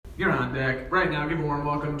You're on deck. Right now, give a warm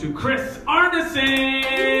welcome to Chris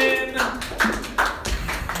Arneson!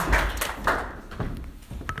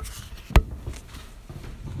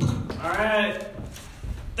 All right.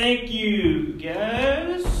 Thank you,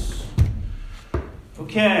 guys.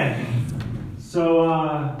 Okay. So,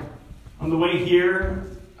 on the way here,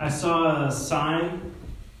 I saw a sign,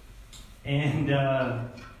 and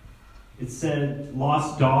it said,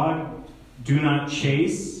 "Lost dog, do not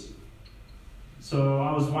chase." So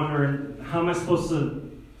I was wondering, how am I supposed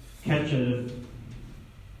to catch it if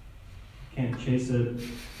I can't chase it?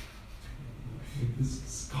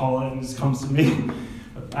 Just call it and it just comes to me.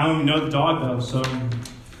 I don't even know the dog though, so.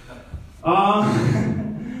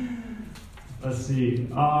 Let's see.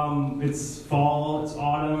 It's fall, it's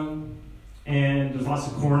autumn, and there's lots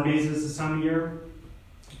of corn mazes this time of year.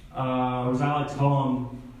 Or as I like to call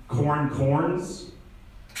them, corns.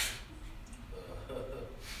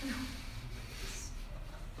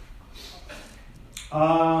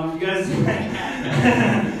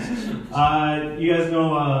 You guys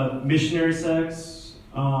know missionary sex.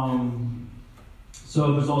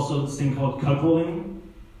 So there's also this thing called cuckolding,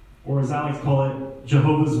 or as I like to call it,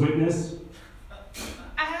 Jehovah's Witness.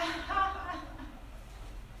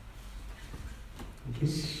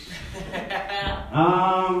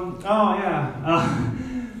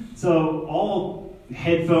 So all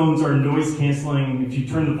headphones are noise canceling if you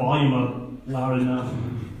turn the volume up loud enough.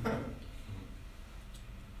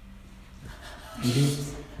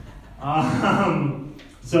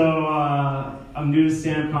 I'm new to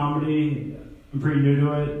stand-up comedy. I'm pretty new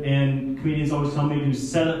to it, and comedians always tell me to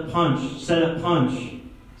set up punch.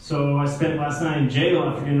 So I spent last night in jail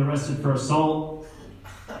after getting arrested for assault.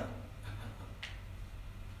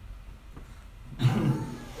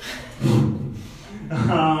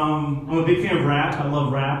 I'm a big fan of rap. I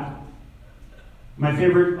love rap. My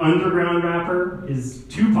favorite underground rapper is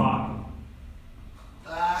Tupac.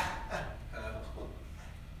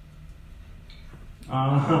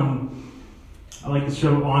 I like the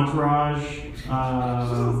show Entourage.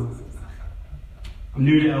 I'm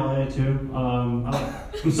new to LA too.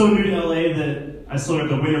 I'm so new to LA that I still have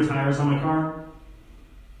the winter tires on my car.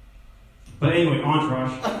 But anyway,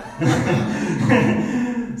 Entourage.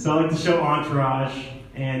 So I like the show Entourage,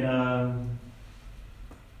 and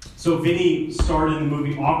so Vinny starred in the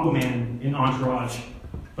movie Aquaman in Entourage.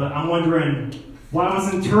 But I'm wondering, why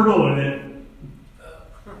wasn't Turtle in it?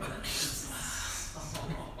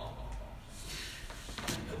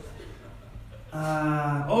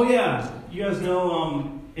 Oh yeah, you guys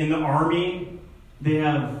know in the Army they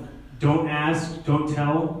have Don't Ask, Don't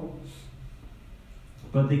Tell,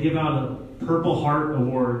 but they give out a Purple Heart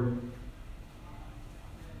Award.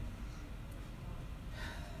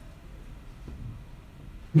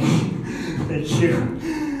 Thank you.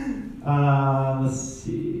 Let's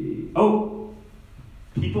see. Oh,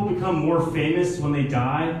 people become more famous when they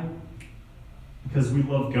die because we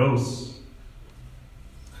love ghosts.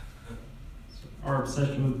 Our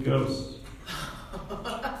obsession with ghosts.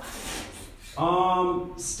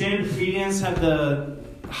 Stand-up comedians have the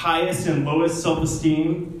highest and lowest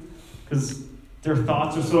self-esteem because their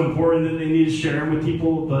thoughts are so important that they need to share them with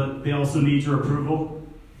people, but they also need your approval.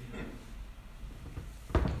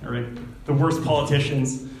 All right, the worst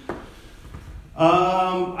politicians.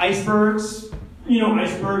 Icebergs. You know,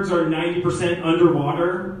 icebergs are 90%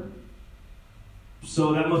 underwater,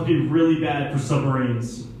 so that must be really bad for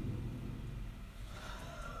submarines.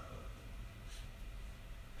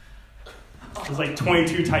 There's like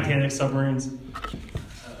 22 Titanic submarines.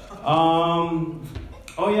 Oh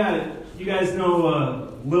yeah, you guys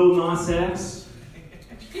know Lil Nas X?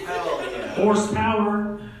 Hell yeah.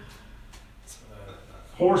 Horsepower.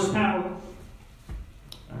 All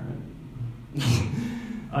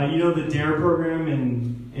right. You know the DARE program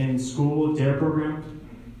in school, DARE program?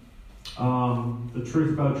 The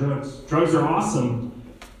truth about drugs. Drugs are awesome.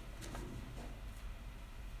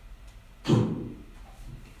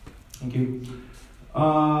 Thank you.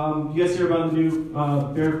 You guys hear about the new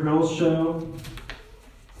Bear Grylls show?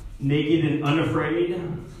 Naked and Unafraid?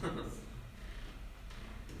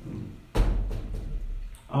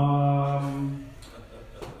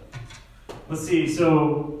 Let's see,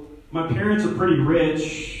 so my parents are pretty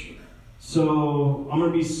rich, so I'm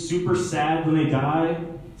going to be super sad when they die,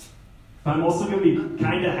 but I'm also going to be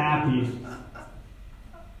kind of happy.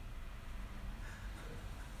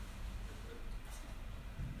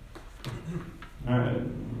 All right.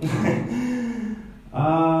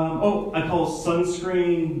 I call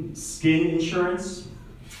sunscreen skin insurance.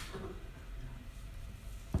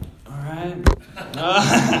 All right.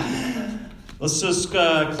 Let's just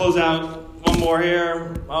close out one more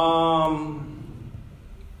here.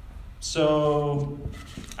 So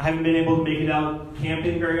I haven't been able to make it out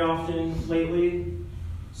camping very often lately.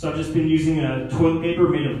 So I've just been using a toilet paper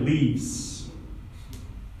made of leaves.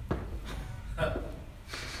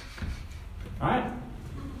 Alright.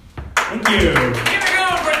 Thank you. Give it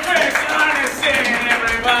up for Chris Arneson,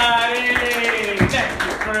 everybody! Thank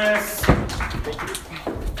you, Chris.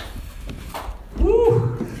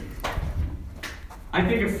 Woo! I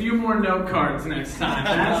think a few more note cards next time.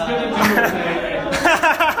 That's gonna do it.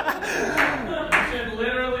 You should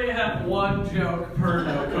literally have one joke per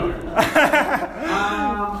note card.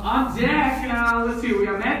 On deck, let's see, we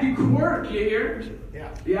got Matthew Quirk here.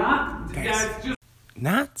 Yeah? Guys, just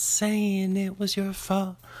Not saying it was your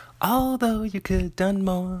fault, although you could have done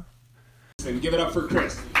more. And give it up for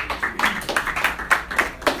Chris.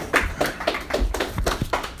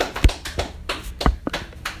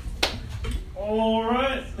 All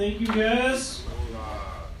right, thank you guys.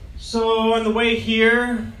 So on the way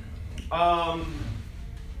here, I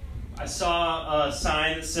saw a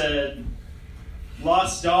sign that said,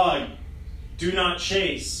 "Lost dog, do not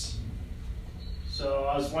chase." So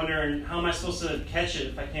I was wondering, how am I supposed to catch it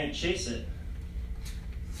if I can't chase it?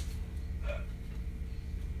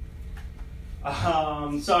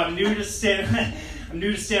 So I'm new to stand. I'm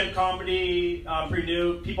new to stand-up comedy. Pretty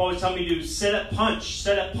new. People always tell me to set up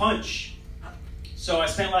punch. So I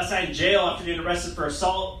spent last night in jail after getting arrested for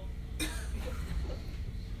assault.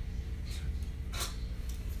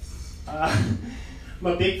 I'm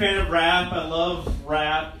a big fan of rap. I love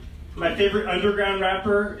rap. My favorite underground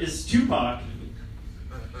rapper is Tupac.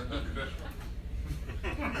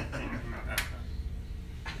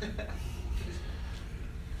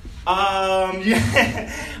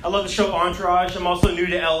 Yeah, I love the show Entourage. I'm also new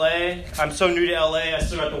to LA. I'm so new to LA, I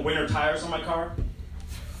still got the winter tires on my car.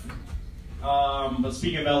 But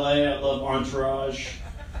speaking of LA, I love Entourage.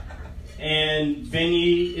 And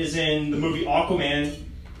Vinny is in the movie Aquaman,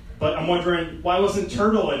 but I'm wondering, why wasn't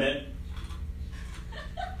Turtle in it?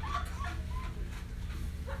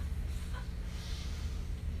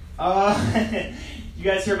 You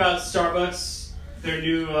guys hear about Starbucks, their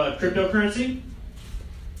new cryptocurrency?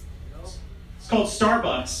 It's called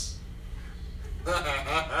Starbucks.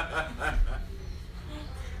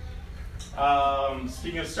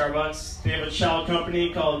 Speaking of Starbucks, they have a child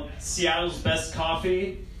company called Seattle's Best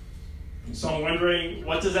Coffee. So I'm wondering,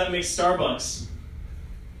 what does that make Starbucks?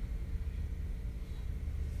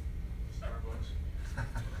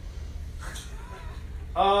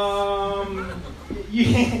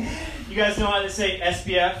 You guys know how to say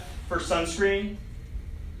SPF for sunscreen?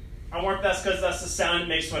 I wonder if that's because that's the sound it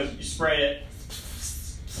makes when you spray it.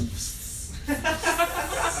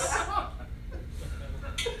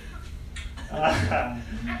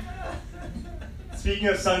 Speaking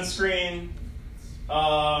of sunscreen,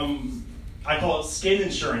 I call it skin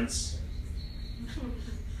insurance.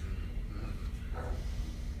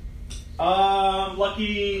 I'm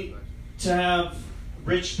lucky to have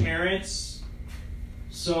rich parents,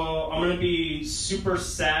 so I'm going to be super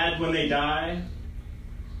sad when they die,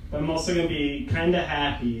 but I'm also going to be kind of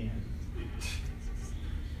happy.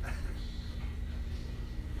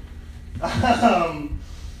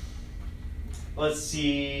 Let's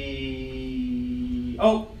see.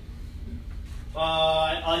 I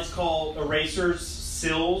like to call erasers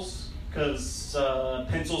sills because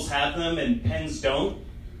pencils have them and pens don't.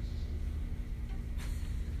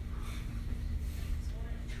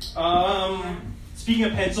 Speaking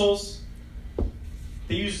of pencils,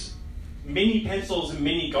 they use mini pencils in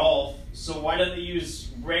mini golf, so why don't they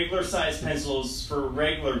use regular size pencils for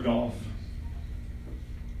regular golf?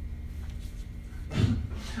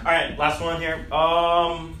 Alright, last one here.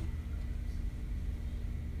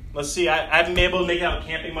 Let's see, I haven't been able to make it out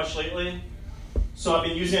camping much lately, so I've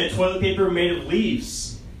been using a toilet paper made of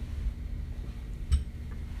leaves.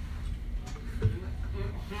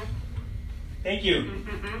 Thank you.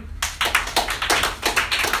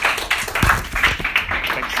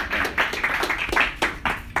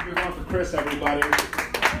 Give one for Chris, everybody.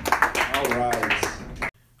 All right.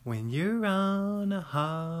 When you're on a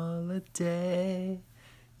holiday,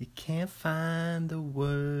 you can't find the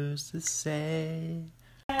words to say.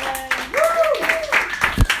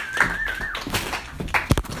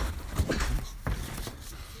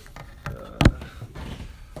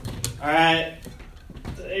 Alright,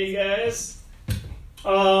 hey guys.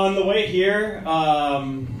 On the way here,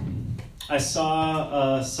 I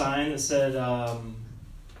saw a sign that said,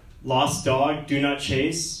 "Lost dog, do not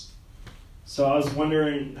chase." So I was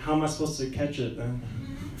wondering, how am I supposed to catch it then?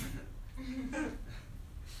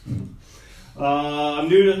 I'm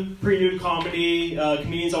pretty new to comedy.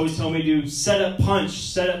 Comedians always tell me to set up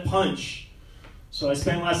punch. So So I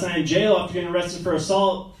spent last night in jail after getting arrested for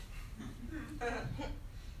assault.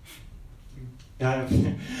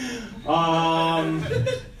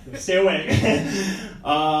 Stay awake.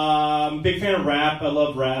 Big fan of rap. I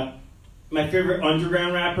love rap. My favorite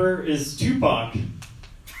underground rapper is Tupac.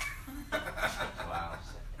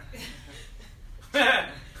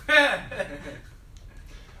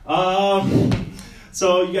 Wow.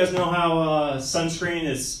 So you guys know how sunscreen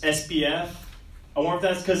is SPF? I wonder if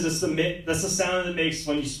that's because that's the sound it makes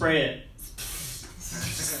when you spray it.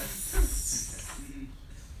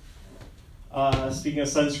 Speaking of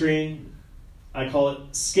sunscreen, I call it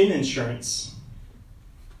skin insurance.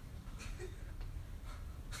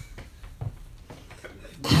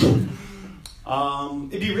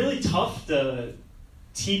 It'd be really tough to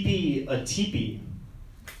teepee a teepee.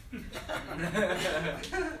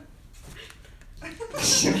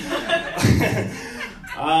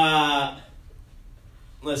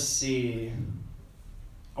 Let's see.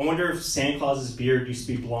 I wonder if Santa Claus's beard used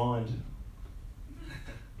to be blonde.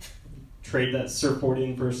 Trade that surfboard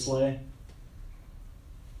in for a sleigh.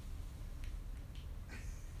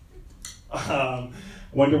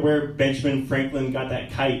 Wonder where Benjamin Franklin got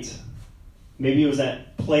that kite. Maybe it was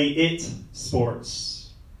at Play It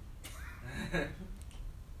Sports.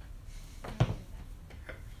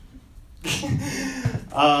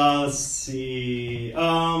 Let's see.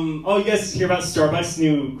 You guys hear about Starbucks'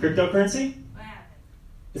 new cryptocurrency? What happened?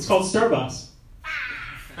 It's called Starbucks.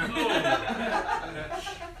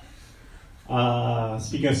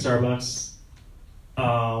 Speaking of Starbucks,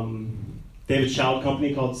 they have a child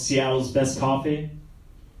company called Seattle's Best Coffee.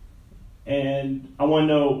 And I want to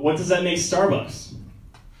know, what does that make Starbucks?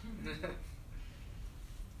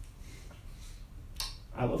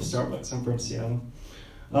 I love Starbucks. I'm from Seattle.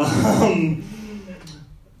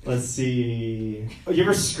 Let's see. Oh, you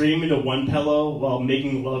ever scream into one pillow while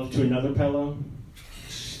making love to another pillow?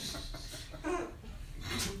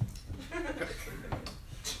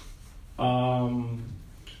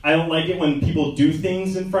 I don't like it when people do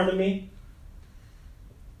things in front of me.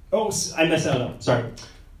 Oh, I messed that up. Sorry.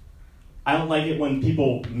 I don't like it when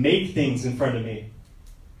people make things in front of me,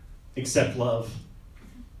 except love.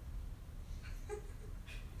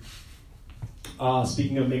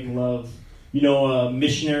 Speaking of making love, you know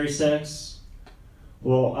missionary sex?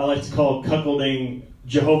 Well, I like to call cuckolding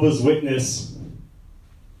Jehovah's Witness.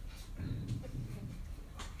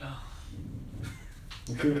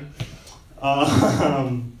 Okay.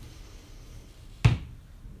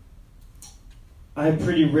 I have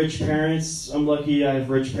pretty rich parents. I'm lucky I have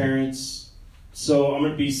rich parents. So I'm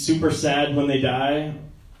going to be super sad when they die.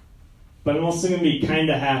 But I'm also going to be kind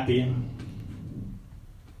of happy.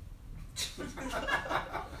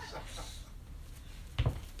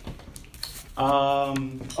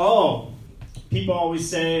 People always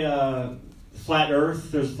say flat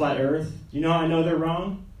earth, there's flat earth. You know how I know they're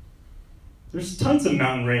wrong? There's tons of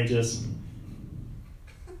mountain ranges.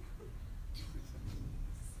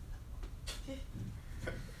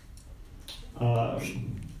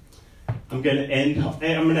 I'm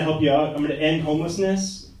gonna help you out. I'm gonna end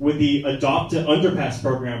homelessness with the Adopt an Underpass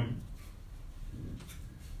program.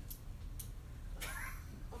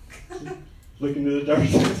 Look into the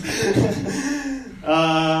darkness.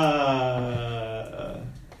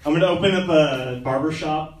 I'm gonna open up a barber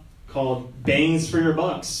shop called Bangs for Your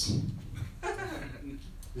Bucks.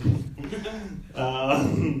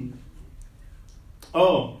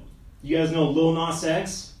 You guys know Lil Nas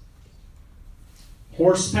X?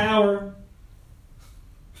 Horsepower.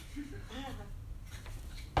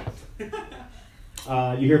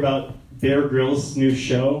 You hear about Bear Grylls' new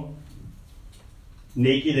show,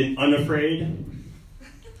 Naked and Unafraid?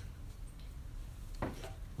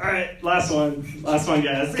 All right, last one,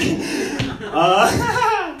 guys.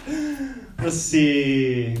 Let's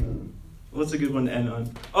see. What's a good one to end on?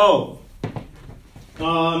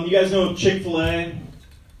 You guys know Chick-fil-A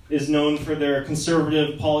is known for their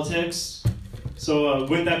conservative politics. So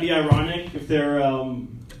wouldn't that be ironic if their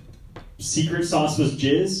secret sauce was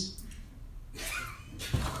jizz?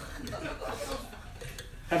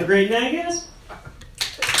 Have a great night, guys.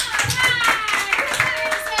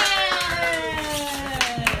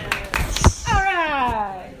 All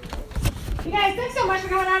right. You guys, thanks so much for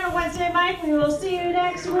coming on Wednesday, Mike. We will see you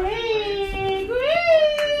next week.